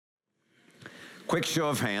Quick show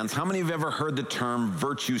of hands. How many have ever heard the term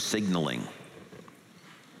virtue signaling?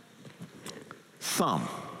 Some.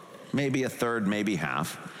 Maybe a third, maybe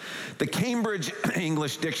half. The Cambridge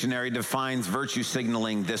English Dictionary defines virtue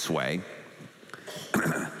signaling this way: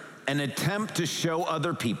 an attempt to show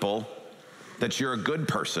other people that you're a good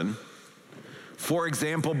person, for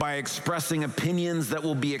example, by expressing opinions that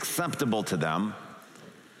will be acceptable to them,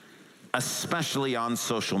 especially on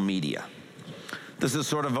social media. This is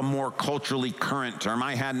sort of a more culturally current term.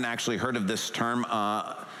 I hadn't actually heard of this term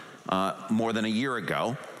more than a year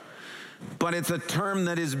ago. But it's a term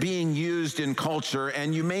that is being used in culture,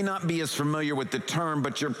 and you may not be as familiar with the term,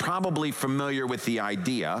 but you're probably familiar with the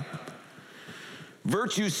idea.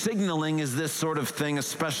 Virtue signaling is this sort of thing,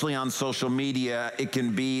 especially on social media. It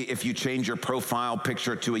can be if you change your profile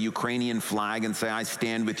picture to a Ukrainian flag and say, I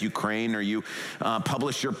stand with Ukraine, or you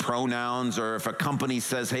publish your pronouns, or if a company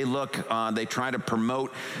says, hey, look, they try to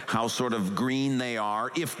promote how sort of green they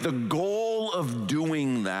are. If the goal of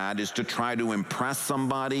doing that is to try to impress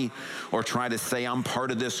somebody, or try to say I'm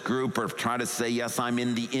part of this group, or try to say, yes, I'm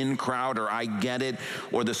in the in crowd, or I get it,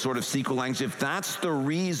 or the sort of secret language, if that's the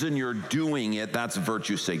reason you're doing it, that's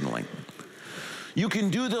virtue signaling. You can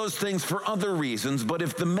do those things for other reasons, but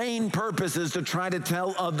if the main purpose is to try to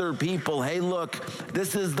tell other people, hey, look,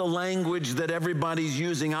 this is the language that everybody's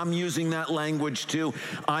using, I'm using that language too,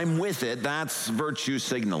 I'm with it, that's virtue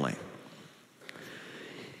signaling.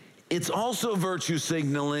 It's also virtue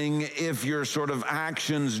signaling if your sort of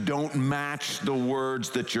actions don't match the words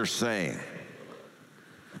that you're saying.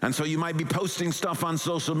 And so you might be posting stuff on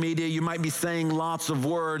social media, you might be saying lots of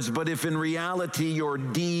words, but if in reality your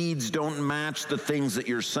deeds don't match the things that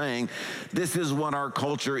you're saying, this is what our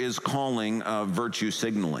culture is calling virtue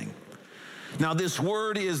signaling. Now, this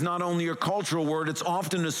word is not only a cultural word, it's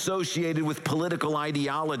often associated with political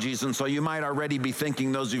ideologies, and so you might already be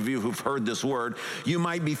thinking, those of you who've heard this word, you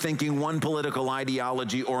might be thinking one political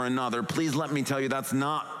ideology or another. Please let me tell you that's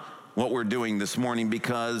not what we're doing this morning,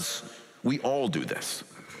 because we all do this.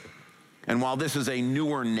 And while this is a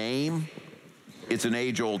newer name, it's an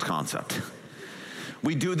age-old concept.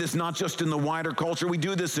 We do this not just in the wider culture, we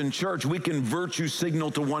do this in church. We can virtue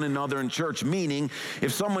signal to one another in church, meaning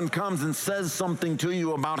if someone comes and says something to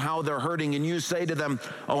you about how they're hurting and you say to them,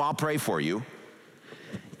 oh, I'll pray for you.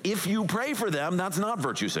 If you pray for them, that's not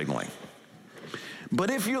virtue signaling. But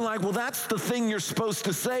if you're like, well, that's the thing you're supposed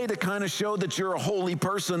to say to kind of show that you're a holy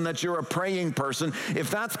person, that you're a praying person, if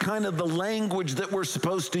that's kind of the language that we're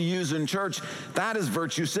supposed to use in church, that is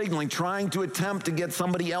virtue signaling, trying to attempt to get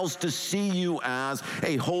somebody else to see you as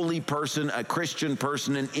a holy person, a Christian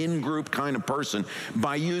person, an in-group kind of person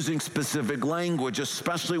by using specific language,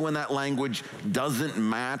 especially when that language doesn't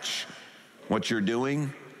match what you're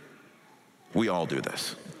doing. We all do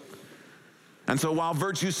this. And so while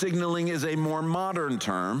virtue signaling is a more modern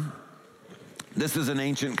term, this is an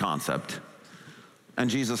ancient concept, and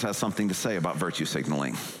Jesus has something to say about virtue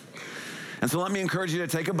signaling. And so let me encourage you to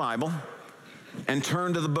take a Bible and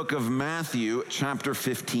turn to the book of Matthew chapter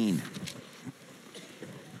 15.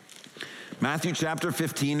 Matthew chapter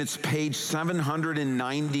 15, it's page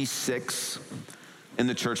 796 in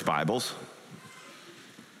the church Bibles.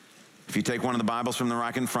 If you take one of the Bibles from the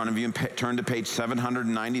rack in front of you and turn to page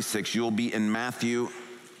 796, you'll be in Matthew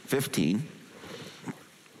 15.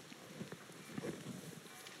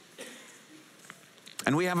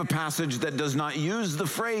 And we have a passage that does not use the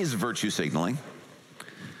phrase virtue signaling,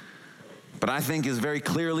 but I think is very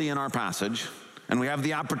clearly in our passage. And we have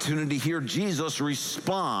the opportunity to hear Jesus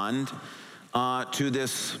respond to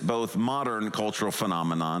this both modern cultural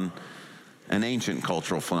phenomenon and ancient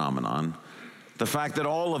cultural phenomenon. The fact that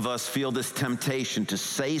all of us feel this temptation to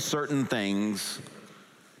say certain things,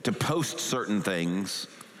 to post certain things,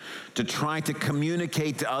 to try to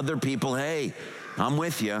communicate to other people, hey, I'm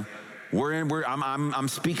with you. I'm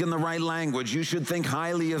speaking the right language. You should think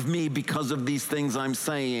highly of me because of these things I'm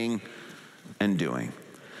saying and doing.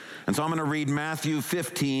 And so I'm going to read Matthew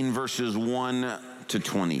 15, verses 1 to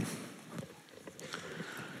 20.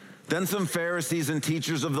 Then some Pharisees and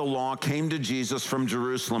teachers of the law came to Jesus from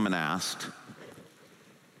Jerusalem and asked,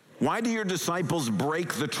 why do your disciples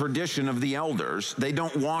break the tradition of the elders? They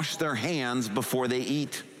don't wash their hands before they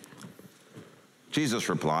eat. Jesus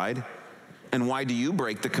replied, and why do you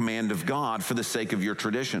break the command of God for the sake of your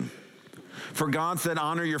tradition? For God said,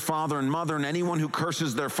 honor your father and mother, and anyone who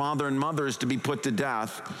curses their father and mother is to be put to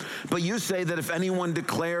death. But you say that if anyone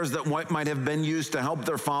declares that what might have been used to help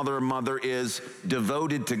their father or mother is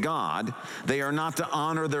devoted to God, they are not to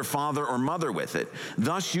honor their father or mother with it.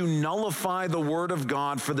 Thus you nullify the word of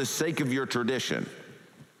God for the sake of your tradition.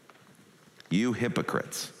 You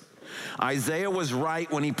hypocrites. Isaiah was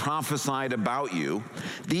right when he prophesied about you.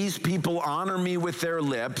 These people honor me with their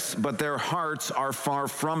lips, but their hearts are far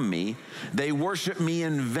from me. They worship me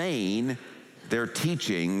in vain. Their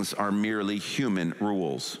teachings are merely human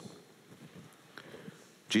rules.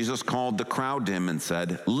 Jesus called the crowd to him and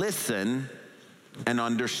said, listen and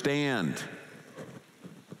understand.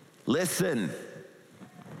 Listen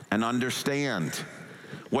and understand.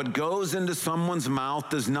 What goes into someone's mouth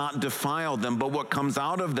does not defile them, but what comes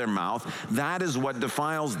out of their mouth, that is what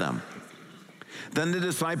defiles them. Then the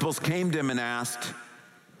disciples came to him and asked,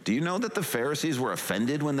 do you know that the Pharisees were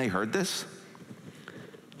offended when they heard this?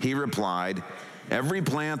 He replied, every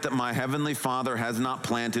plant that my heavenly Father has not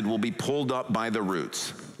planted will be pulled up by the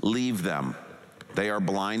roots. Leave them. They are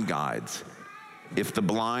blind guides. If the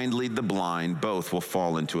blind lead the blind, both will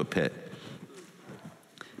fall into a pit.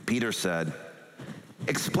 Peter said,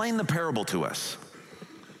 explain the parable to us.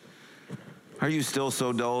 Are you still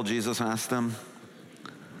so dull? Jesus asked them.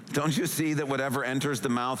 Don't you see that whatever enters the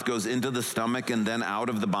mouth goes into the stomach and then out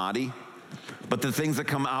of the body? But the things that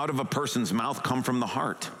come out of a person's mouth come from the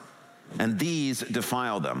heart, and these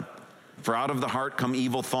defile them. For out of the heart come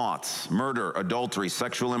evil thoughts, murder, adultery,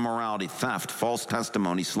 sexual immorality, theft, false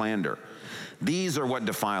testimony, slander. These are what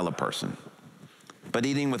defile a person. But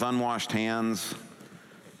eating with unwashed hands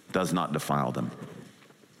does not defile them.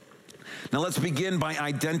 Now let's begin by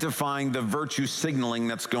identifying the virtue signaling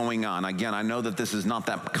that's going on. Again, I know that this is not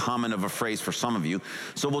that common of a phrase for some of you,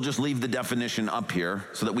 so we'll just leave the definition up here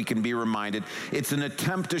so that we can be reminded. It's an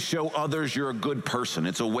attempt to show others you're a good person.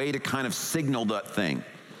 It's a way to kind of signal that thing.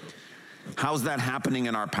 How's that happening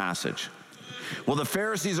in our passage? Well, the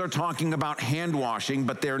Pharisees are talking about hand washing,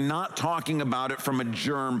 but they're not talking about it from a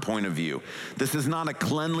germ point of view. This is not a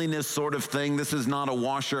cleanliness sort of thing. This is not a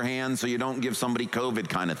wash your hands so you don't give somebody COVID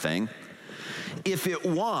kind of thing. If it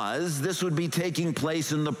was, this would be taking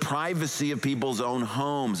place in the privacy of people's own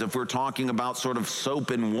homes. If we're talking about sort of soap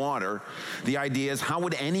and water, the idea is how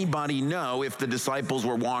would anybody know if the disciples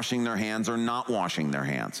were washing their hands or not washing their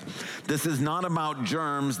hands? This is not about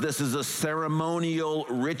germs. This is a ceremonial,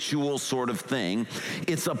 ritual sort of thing.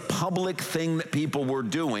 It's a public thing that people were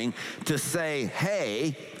doing to say,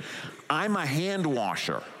 hey, I'm a hand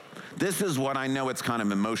washer. This is what I know it's kind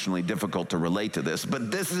of emotionally difficult to relate to this, but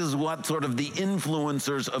this is what sort of the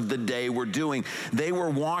influencers of the day were doing. They were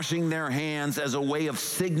washing their hands as a way of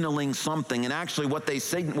signaling something, and actually what they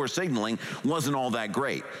were signaling wasn't all that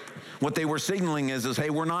great. What they were signaling is, hey,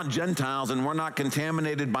 we're not Gentiles and we're not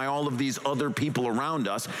contaminated by all of these other people around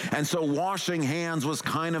us, and so washing hands was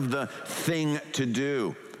kind of the thing to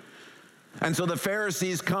do. And so the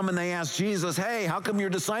Pharisees come and they ask Jesus, hey, how come your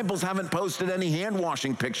disciples haven't posted any hand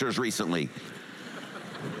washing pictures recently?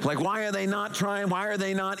 Like, why are they not trying? Why are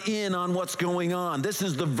they not in on what's going on? This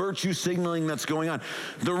is the virtue signaling that's going on.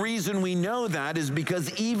 The reason we know that is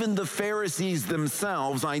because even the Pharisees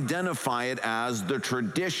themselves identify it as the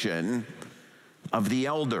tradition of the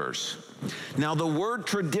elders. Now, the word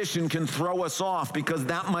tradition can throw us off because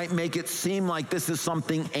that might make it seem like this is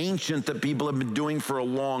something ancient that people have been doing for a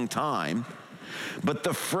long time. But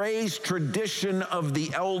the phrase tradition of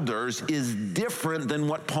the elders is different than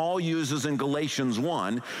what Paul uses in Galatians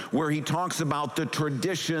 1, where he talks about the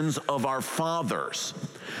traditions of our fathers.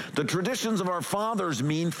 The traditions of our fathers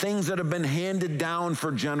mean things that have been handed down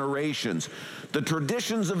for generations. The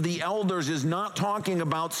traditions of the elders is not talking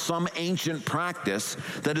about some ancient practice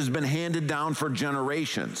that has been handed down for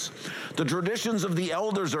generations. The traditions of the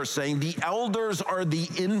elders are saying the elders are the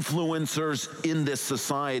influencers in this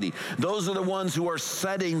society. Those are the ones who are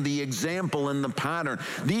setting the example and the pattern.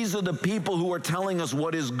 These are the people who are telling us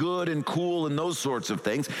what is good and cool and those sorts of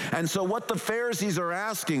things. And so what the Pharisees are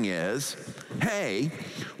asking is, hey,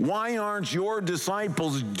 why aren't your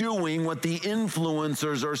disciples doing what the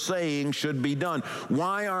influencers are saying should be done?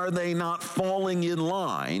 Why are they not falling in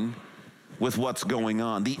line with what's going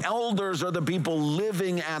on? The elders are the people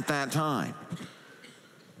living at that time.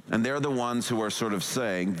 And they're the ones who are sort of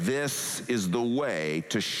saying, this is the way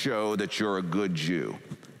to show that you're a good Jew.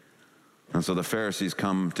 And so the Pharisees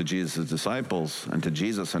come to Jesus' disciples and to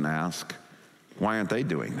Jesus and ask, why aren't they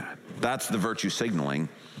doing that? That's the virtue signaling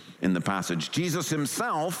in the passage. Jesus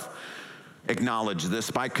himself acknowledged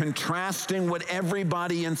this by contrasting what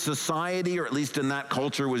everybody in society, or at least in that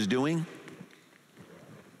culture, was doing.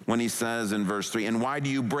 When he says in verse 3, and why do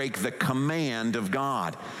you break the command of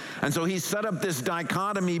God? And so he set up this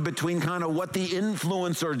dichotomy between kind of what the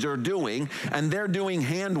influencers are doing, and they're doing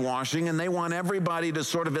hand washing, and they want everybody to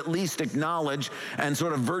sort of at least acknowledge and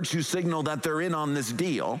sort of virtue signal that they're in on this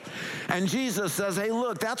deal. And Jesus says, hey,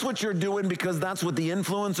 look, that's what you're doing because that's what the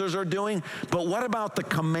influencers are doing, but what about the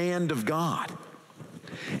command of God?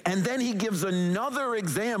 And then he gives another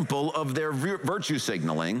example of their virtue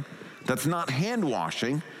signaling that's not hand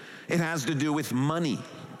washing. It has to do with money.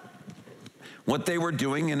 What they were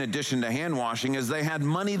doing in addition to hand washing is they had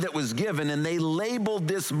money that was given, and they labeled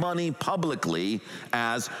this money publicly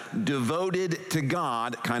as devoted to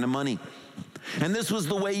God kind of money. And this was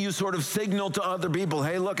the way you sort of signal to other people,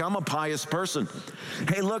 hey, look, I'm a pious person.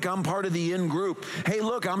 Hey, look, I'm part of the in-group. Hey,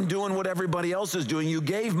 look, I'm doing what everybody else is doing. You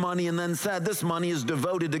gave money and then said this money is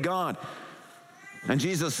devoted to God. And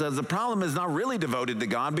Jesus says the problem is not really devoted to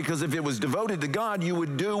God, because if it was devoted to God, you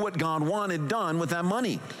would do what God wanted done with that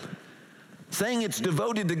money. Saying it's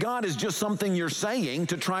devoted to God is just something you're saying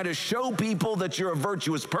to try to show people that you're a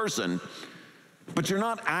virtuous person, but you're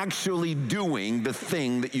not actually doing the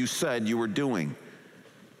thing that you said you were doing.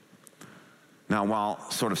 Now, while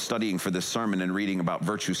sort of studying for this sermon and reading about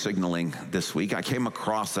virtue signaling this week, I came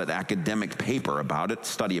across an academic paper about it,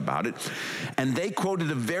 study about it, and they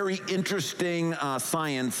quoted a very interesting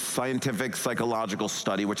scientific, psychological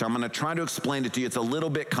study, which I'm going to try to explain it to you. It's a little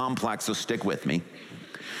bit complex, so stick with me.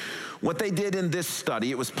 What they did in this study,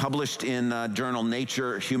 it was published in journal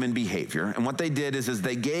Nature Human Behavior, and what they did is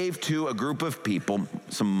they gave to a group of people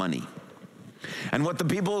some money. And what the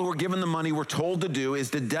people who were given the money were told to do is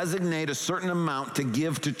to designate a certain amount to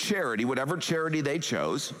give to charity, whatever charity they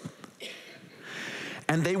chose,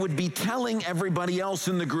 and they would be telling everybody else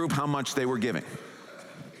in the group how much they were giving.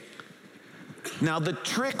 Now, the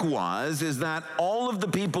trick is that all of the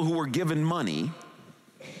people who were given money,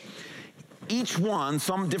 each one,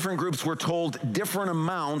 some different groups were told different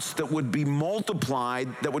amounts that would be multiplied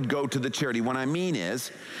that would go to the charity. What I mean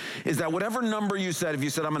is that whatever number you said, if you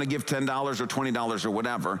said I'm going to give $10 or $20 or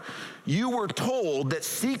whatever, you were told that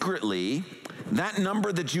secretly that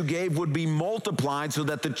number that you gave would be multiplied so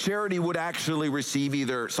that the charity would actually receive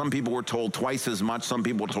either, some people were told twice as much, some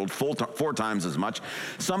people were told 4 times as much,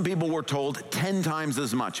 some people were told 10 times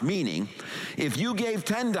as much, meaning if you gave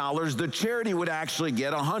 $10, the charity would actually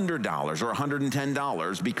get $100 or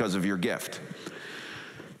 $110 because of your gift.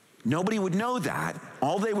 Nobody would know that.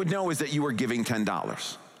 All they would know is that you were giving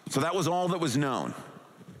 $10. So that was all that was known.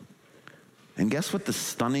 And guess what the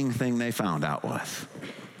stunning thing they found out was?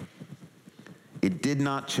 It did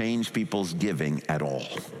not change people's giving at all.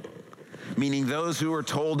 Meaning those who were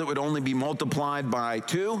told it would only be multiplied by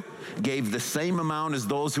 2 gave the same amount as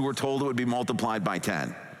those who were told it would be multiplied by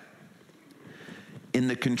 10. In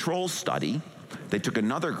the control study, they took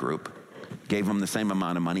another group, gave them the same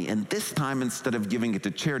amount of money, and this time instead of giving it to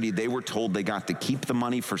charity, they were told they got to keep the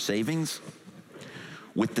money for savings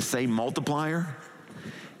with the same multiplier.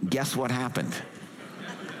 Guess what happened?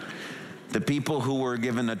 The people who were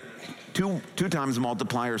given a two times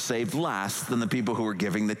multiplier saved less than the people who were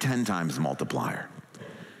giving the 10 times multiplier.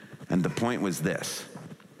 And the point was this: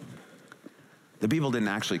 the people didn't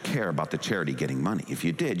actually care about the charity getting money. If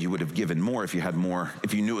you did, you would have given more if you had more,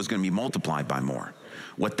 if you knew it was going to be multiplied by more.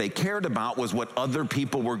 What they cared about was what other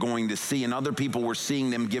people were going to see, and other people were seeing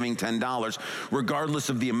them giving $10 regardless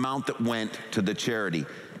of the amount that went to the charity.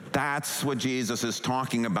 That's what Jesus is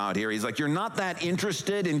talking about here. He's like, you're not that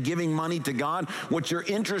interested in giving money to God. What you're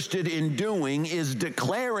interested in doing is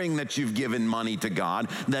declaring that you've given money to God,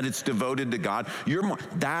 that it's devoted to God.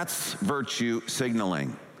 That's virtue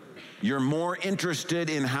signaling. You're more interested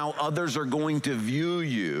in how others are going to view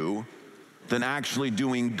you than actually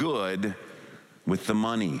doing good with the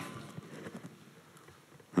money.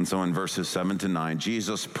 And so in verses 7 to 9,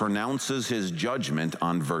 Jesus pronounces his judgment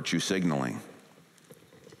on virtue signaling.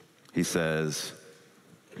 He says,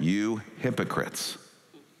 you hypocrites.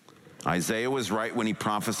 Isaiah was right when he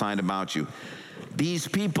prophesied about you. These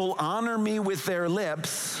people honor me with their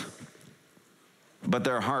lips, but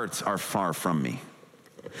their hearts are far from me.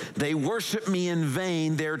 They worship me in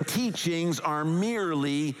vain. Their teachings are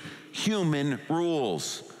merely human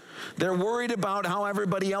rules. They're worried about how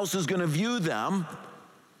everybody else is going to view them,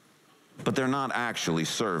 but they're not actually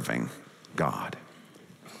serving God.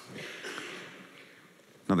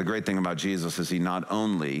 Now, the great thing about Jesus is he not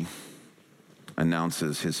only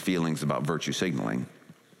announces his feelings about virtue signaling,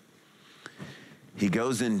 he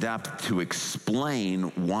goes in depth to explain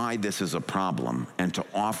why this is a problem and to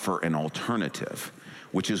offer an alternative,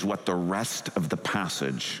 which is what the rest of the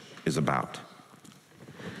passage is about.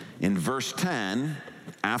 In verse 10,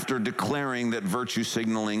 after declaring that virtue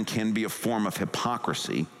signaling can be a form of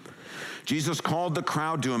hypocrisy, Jesus called the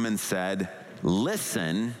crowd to him and said,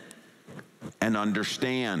 listen and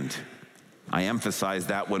understand. I emphasized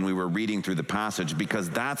that when we were reading through the passage because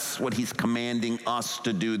that's what he's commanding us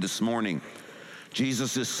to do this morning.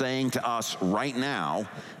 Jesus is saying to us right now,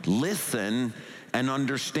 listen and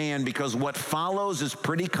understand, because what follows is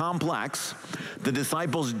pretty complex. The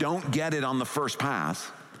disciples don't get it on the first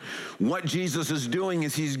pass. What Jesus is doing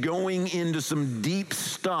is he's going into some deep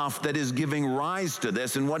stuff that is giving rise to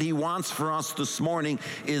this, and what he wants for us this morning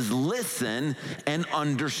is listen and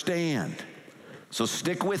understand. So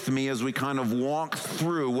stick with me as we kind of walk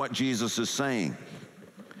through what Jesus is saying.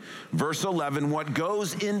 Verse 11, what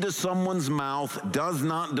goes into someone's mouth does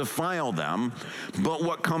not defile them, but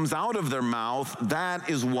what comes out of their mouth, that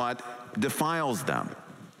is what defiles them.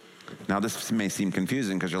 Now this may seem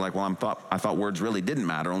confusing because you're like, well, I thought words really didn't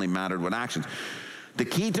matter, only mattered what actions. The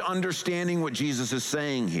key to understanding what Jesus is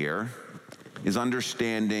saying here is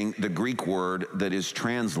understanding the Greek word that is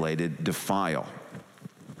translated defile.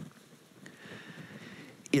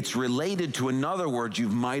 It's related to another word you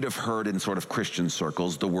might have heard in sort of Christian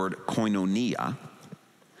circles, the word koinonia.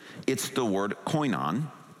 It's the word koinon,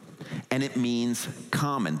 and it means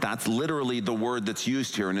common. That's literally the word that's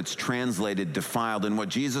used here, and it's translated defiled. And what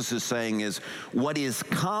Jesus is saying is what is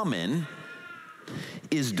common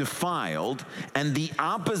is defiled, and the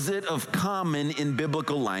opposite of common in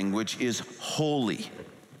biblical language is holy.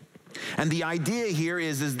 And the idea here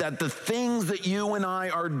is that the things that you and I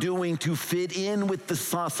are doing to fit in with the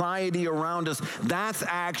society around us, that's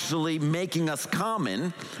actually making us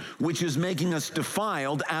common, which is making us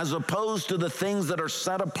defiled, as opposed to the things that are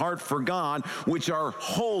set apart for God, which are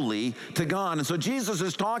holy to God. And so Jesus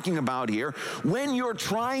is talking about here, when you're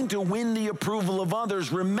trying to win the approval of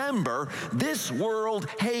others, remember, this world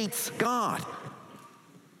hates God.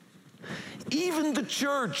 Even the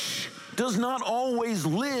church does not always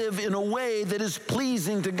live in a way that is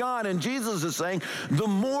pleasing to God. And Jesus is saying, the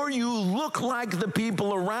more you look like the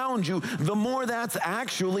people around you, the more that's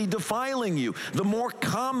actually defiling you, the more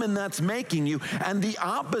common that's making you. And the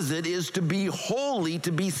opposite is to be holy,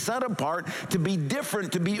 to be set apart, to be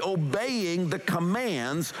different, to be obeying the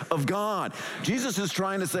commands of God. Jesus is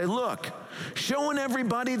trying to say, look, showing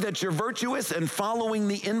everybody that you're virtuous and following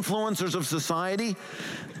the influencers of society,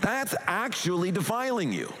 that's actually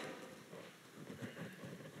defiling you.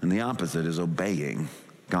 And the opposite is obeying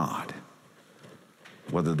God,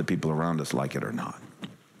 whether the people around us like it or not.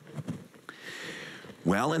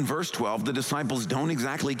 Well, in verse 12, the disciples don't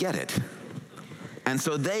exactly get it. And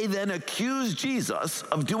so they then accuse Jesus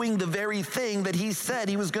of doing the very thing that he said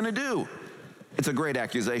he was going to do. It's a great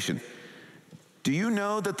accusation. Do you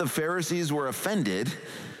know that the Pharisees were offended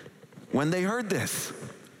when they heard this?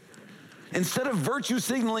 Instead of virtue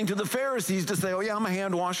signaling to the Pharisees to say, oh yeah, I'm a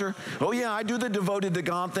hand washer. Oh yeah, I do the devoted to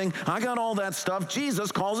God thing. I got all that stuff.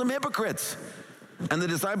 Jesus calls them hypocrites. And the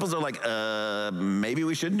disciples are like, maybe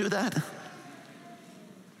we shouldn't do that.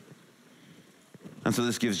 And so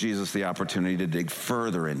this gives Jesus the opportunity to dig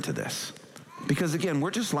further into this. Because again,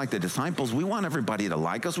 we're just like the disciples. We want everybody to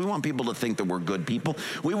like us. We want people to think that we're good people.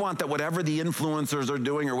 We want that whatever the influencers are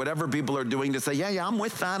doing or whatever people are doing to say, yeah, I'm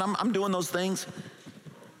with that. I'm doing those things.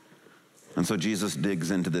 And so Jesus digs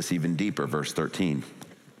into this even deeper, verse 13.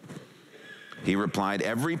 He replied,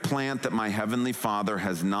 every plant that my heavenly Father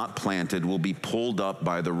has not planted will be pulled up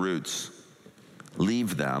by the roots.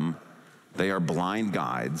 Leave them. They are blind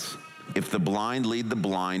guides. If the blind lead the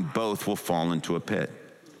blind, both will fall into a pit.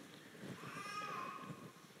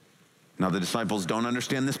 Now, the disciples don't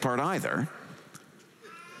understand this part either.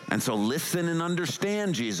 And so listen and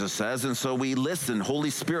understand, Jesus says. And so we listen.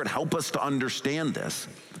 Holy Spirit, help us to understand this.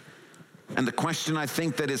 And the question I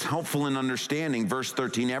think that is helpful in understanding, verse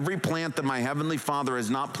 13, every plant that my heavenly Father has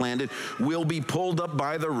not planted will be pulled up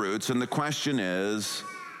by the roots. And the question is,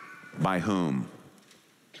 by whom?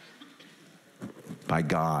 By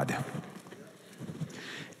God.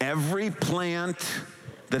 Every plant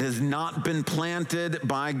that has not been planted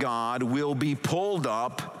by God will be pulled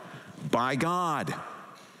up by God.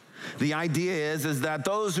 The idea is that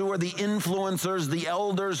those who are the influencers, the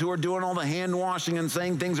elders who are doing all the hand washing and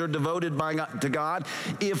saying things are devoted to God,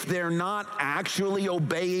 if they're not actually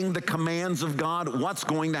obeying the commands of God, what's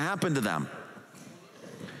going to happen to them?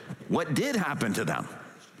 What did happen to them?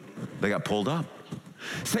 They got pulled up.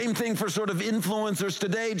 Same thing for sort of influencers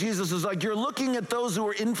today. Jesus is like, you're looking at those who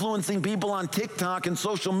are influencing people on TikTok and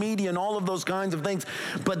social media and all of those kinds of things.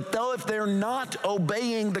 But though if they're not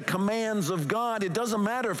obeying the commands of God, it doesn't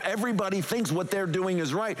matter if everybody thinks what they're doing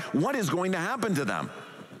is right. What is going to happen to them?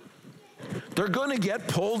 They're going to get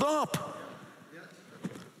pulled up.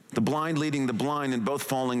 The blind leading the blind and both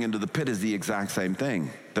falling into the pit is the exact same thing.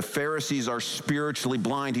 The Pharisees are spiritually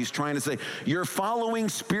blind. He's trying to say, you're following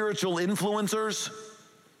spiritual influencers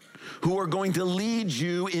who are going to lead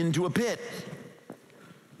you into a pit.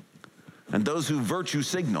 And those who virtue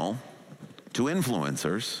signal to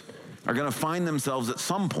influencers are going to find themselves at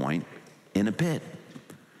some point in a pit.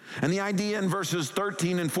 And the idea in verses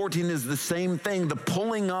 13 and 14 is the same thing. The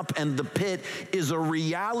pulling up and the pit is a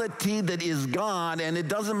reality that is God, and it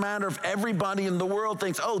doesn't matter if everybody in the world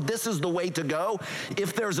thinks, oh, this is the way to go.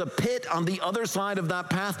 If there's a pit on the other side of that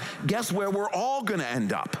path, guess where we're all going to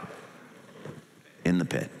end up? In the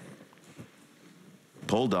pit.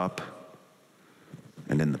 Pulled up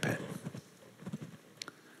and in the pit.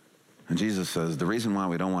 And Jesus says, the reason why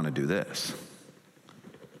we don't want to do this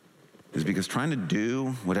is because trying to do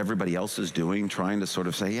what everybody else is doing, trying to sort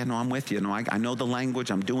of say, yeah, no, I'm with you. No, I know the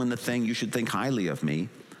language. I'm doing the thing. You should think highly of me.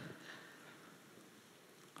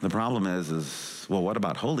 The problem is, well, what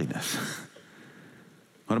about holiness?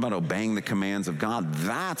 What about obeying the commands of God?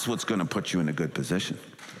 That's what's going to put you in a good position.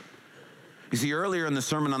 You see, earlier in the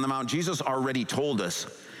Sermon on the Mount, Jesus already told us,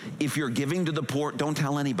 if you're giving to the poor, don't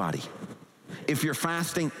tell anybody. If you're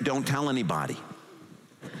fasting, don't tell anybody.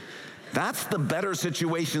 That's the better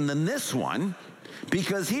situation than this one,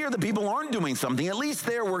 because here the people aren't doing something. At least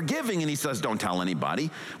there we're giving, and he says, don't tell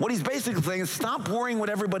anybody. What he's basically saying is stop worrying what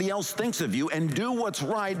everybody else thinks of you and do what's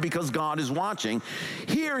right because God is watching.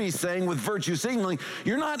 Here he's saying with virtue signaling,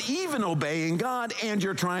 you're not even obeying God and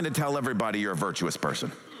you're trying to tell everybody you're a virtuous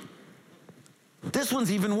person. This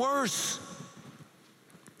one's even worse.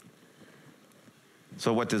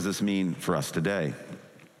 So what does this mean for us today?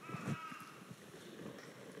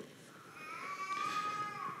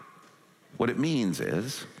 What it means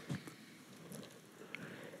is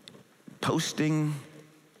posting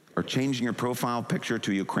or changing your profile picture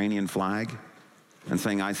to a Ukrainian flag and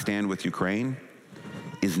saying, I stand with Ukraine,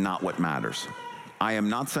 is not what matters. I am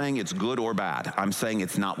not saying it's good or bad. I'm saying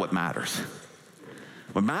it's not what matters.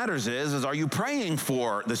 What matters is are you praying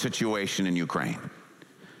for the situation in Ukraine?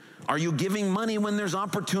 Are you giving money when there's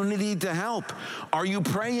opportunity to help? Are you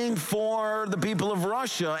praying for the people of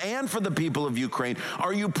Russia and for the people of Ukraine?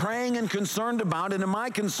 Are you praying and concerned about, and am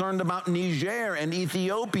I concerned about Niger and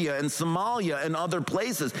Ethiopia and Somalia and other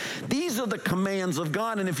places? These are the commands of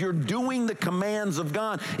God, and if you're doing the commands of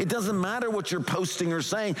God, it doesn't matter what you're posting or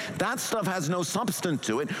saying. That stuff has no substance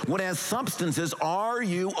to it. What has substance is, are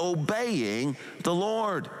you obeying the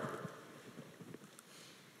Lord?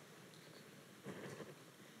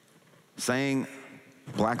 Saying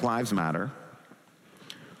Black Lives Matter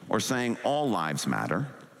or saying all lives matter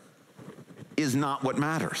is not what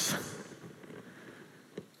matters.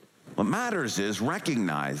 What matters is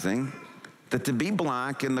recognizing that to be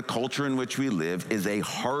black in the culture in which we live is a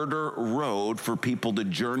harder road for people to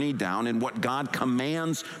journey down, and what God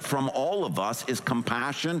commands from all of us is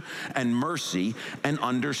compassion and mercy and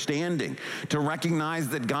understanding. To recognize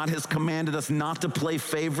that God has commanded us not to play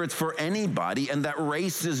favorites for anybody, and that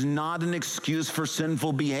race is not an excuse for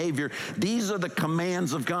sinful behavior. These are the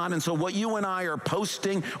commands of God, and so what you and I are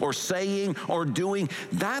posting or saying or doing,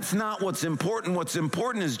 that's not what's important. What's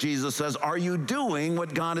important is, Jesus says, are you doing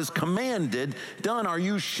what God has commanded done? Are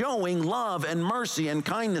you showing love and mercy and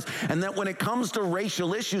kindness? And that when it comes to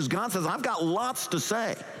racial issues, God says, I've got lots to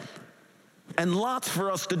say and lots for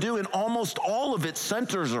us to do, and almost all of it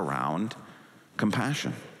centers around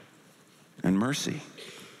compassion and mercy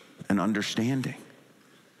and understanding.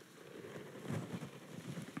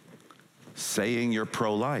 Saying you're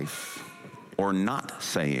pro-life or not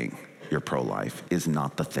saying you're pro-life is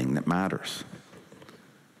not the thing that matters.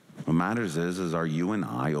 What matters is are you and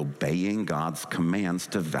I obeying God's commands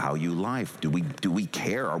to value life? Do we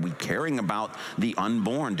care? Are we caring about the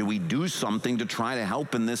unborn? Do we do something to try to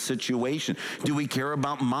help in this situation? Do we care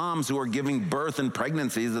about moms who are giving birth in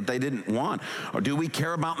pregnancies that they didn't want? Or do we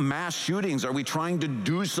care about mass shootings? Are we trying to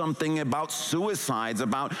do something about suicides,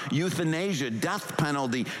 about euthanasia, death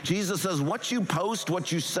penalty? Jesus says what you post,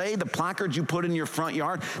 what you say, the placards you put in your front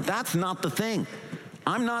yard, that's not the thing.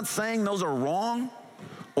 I'm not saying those are wrong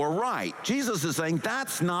or right. Jesus is saying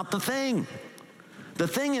that's not the thing. The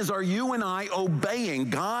thing is, are you and I obeying?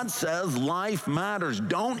 God says life matters.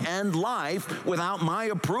 Don't end life without my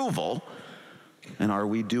approval. And are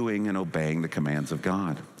we doing and obeying the commands of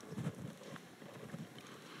God?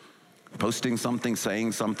 Posting something,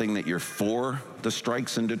 saying something that you're for the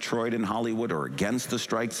strikes in Detroit and Hollywood or against the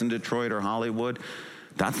strikes in Detroit or Hollywood,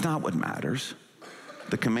 that's not what matters.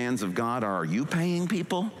 The commands of God are you paying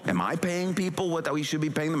people? Am I paying people what we should be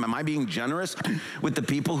paying them? Am I being generous with the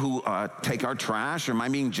people who take our trash? Or am I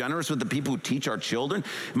being generous with the people who teach our children?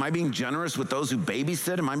 Am I being generous with those who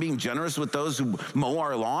babysit? Am I being generous with those who mow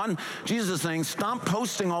our lawn? Jesus is saying, stop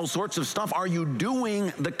posting all sorts of stuff. Are you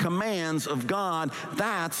doing the commands of God?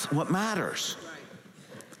 That's what matters.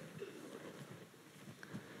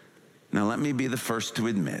 Now, let me be the first to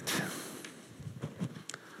admit,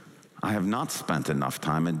 I have not spent enough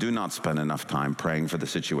time and do not spend enough time praying for the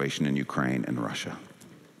situation in Ukraine and Russia,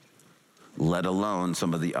 let alone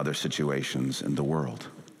some of the other situations in the world.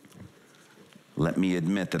 Let me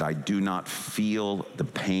admit that I do not feel the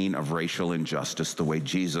pain of racial injustice the way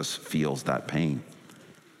Jesus feels that pain.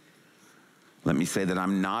 Let me say that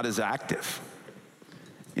I'm not as active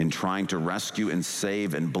in trying to rescue and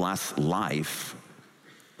save and bless life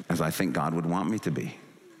as I think God would want me to be.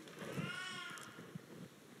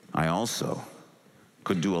 I also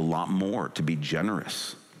could do a lot more to be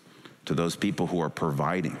generous to those people who are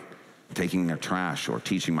providing, taking their trash or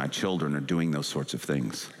teaching my children or doing those sorts of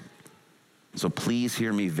things. So please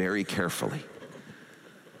hear me very carefully.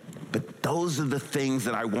 But those are the things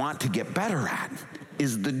that I want to get better at,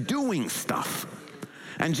 is the doing stuff.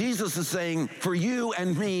 And Jesus is saying, for you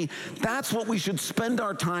and me, that's what we should spend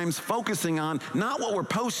our times focusing on, not what we're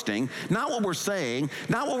posting, not what we're saying,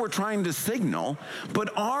 not what we're trying to signal,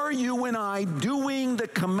 but are you and I doing the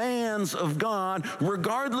commands of God,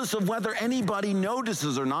 regardless of whether anybody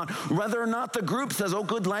notices or not, whether or not the group says, oh,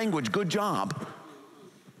 good language, good job.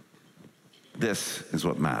 This is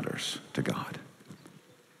what matters to God.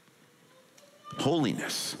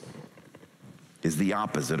 Holiness is the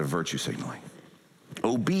opposite of virtue signaling.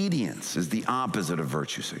 Obedience is the opposite of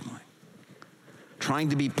virtue signaling. Trying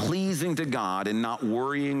to be pleasing to God and not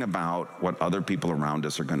worrying about what other people around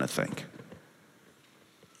us are going to think.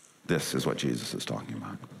 This is what Jesus is talking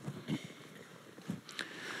about.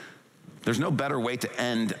 There's no better way to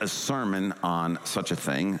end a sermon on such a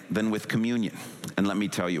thing than with communion. And let me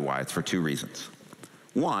tell you why. It's for two reasons.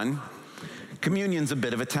 One, communion's a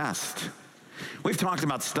bit of a test. We've talked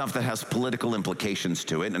about stuff that has political implications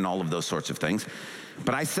to it and all of those sorts of things.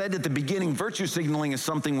 But I said at the beginning, virtue signaling is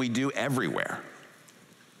something we do everywhere.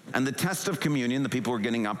 And the test of communion, the people who are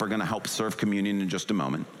getting up are going to help serve communion in just a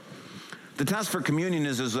moment. The test for communion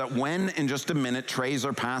is that when, in just a minute, trays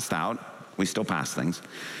are passed out, we still pass things.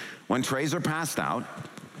 When trays are passed out,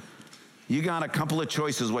 you got a couple of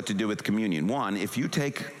choices what to do with communion. One, if you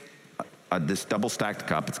take this double-stacked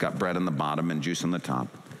cup, it's got bread on the bottom and juice on the top.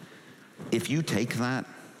 If you take that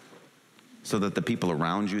so that the people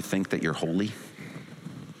around you think that you're holy,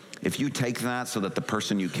 if you take that so that the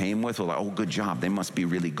person you came with will, oh, good job, they must be a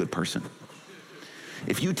really good person.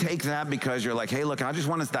 If you take that because you're like, hey, look, I just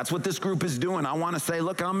want to, that's what this group is doing. I want to say,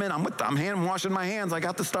 look, I'm washing my hands. I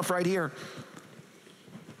got the stuff right here.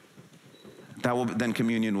 Then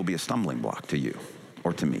communion will be a stumbling block to you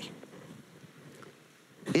or to me.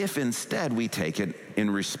 If instead we take it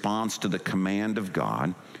in response to the command of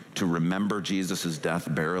God to remember Jesus'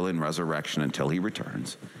 death, burial, and resurrection until he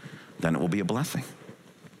returns, then it will be a blessing.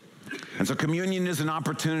 And so communion is an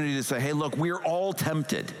opportunity to say, hey, look, we're all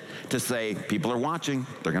tempted to say, people are watching.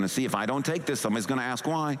 They're going to see if I don't take this, somebody's going to ask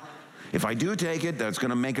why. If I do take it, that's going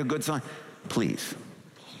to make a good sign. Please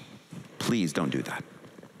don't do that.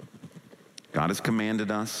 God has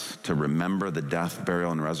commanded us to remember the death,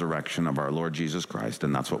 burial, and resurrection of our Lord Jesus Christ,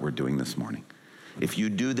 and that's what we're doing this morning. If you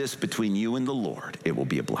do this between you and the Lord, it will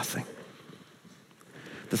be a blessing.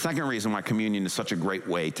 The second reason why communion is such a great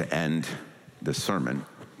way to end this sermon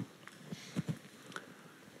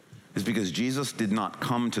is because Jesus did not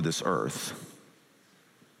come to this earth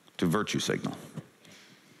to virtue signal.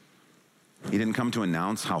 He didn't come to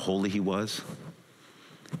announce how holy he was.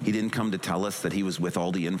 He didn't come to tell us that he was with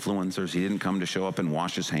all the influencers. He didn't come to show up and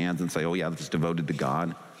wash his hands and say, oh yeah, that's devoted to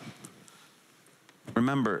God.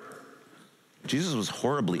 Remember, Jesus was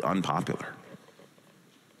horribly unpopular.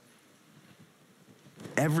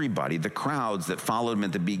 Everybody, the crowds that followed him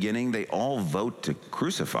at the beginning, they all vote to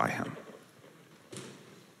crucify him.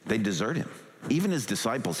 They desert him. Even his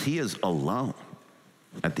disciples, he is alone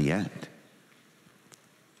at the end.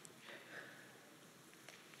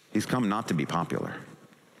 He's come not to be popular.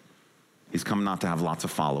 He's come not to have lots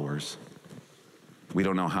of followers. We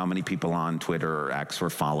don't know how many people on Twitter or X were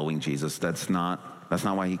following Jesus. That's not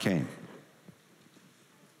why he came.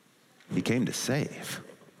 He came to save.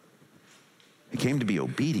 He came to be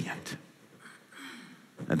obedient.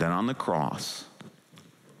 And then on the cross,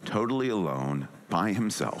 totally alone, by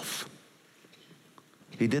himself,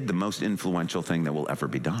 he did the most influential thing that will ever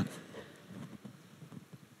be done.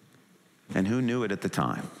 And who knew it at the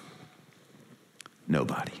time?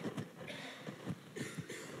 Nobody.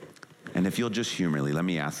 And if you'll just humor me, let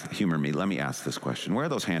me ask this question. Where are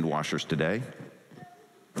those hand washers today?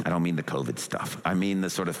 I don't mean the COVID stuff. I mean the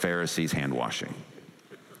sort of Pharisees hand washing.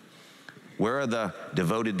 Where are the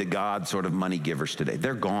devoted to God sort of money givers today?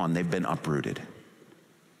 They're gone. They've been uprooted.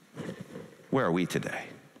 Where are we today?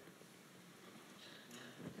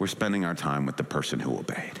 We're spending our time with the person who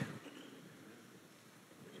obeyed.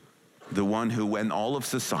 The one who, when all of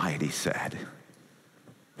society said,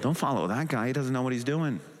 don't follow that guy, he doesn't know what he's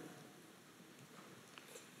doing.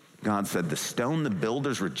 God said, the stone the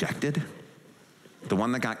builders rejected, the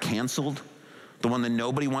one that got canceled, the one that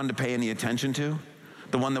nobody wanted to pay any attention to,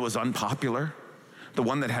 the one that was unpopular, the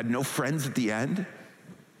one that had no friends at the end,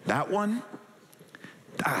 that one,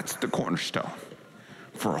 that's the cornerstone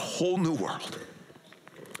for a whole new world.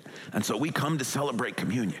 And so we come to celebrate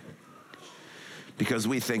communion because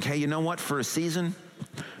we think, hey, you know what? For a season,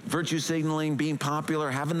 virtue signaling, being popular,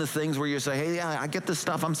 having the things where you say, hey, yeah, I get this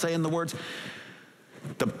stuff, I'm saying the words.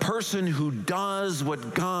 The person who does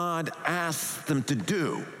what God asks them to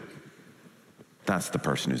do, that's the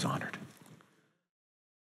person who's honored.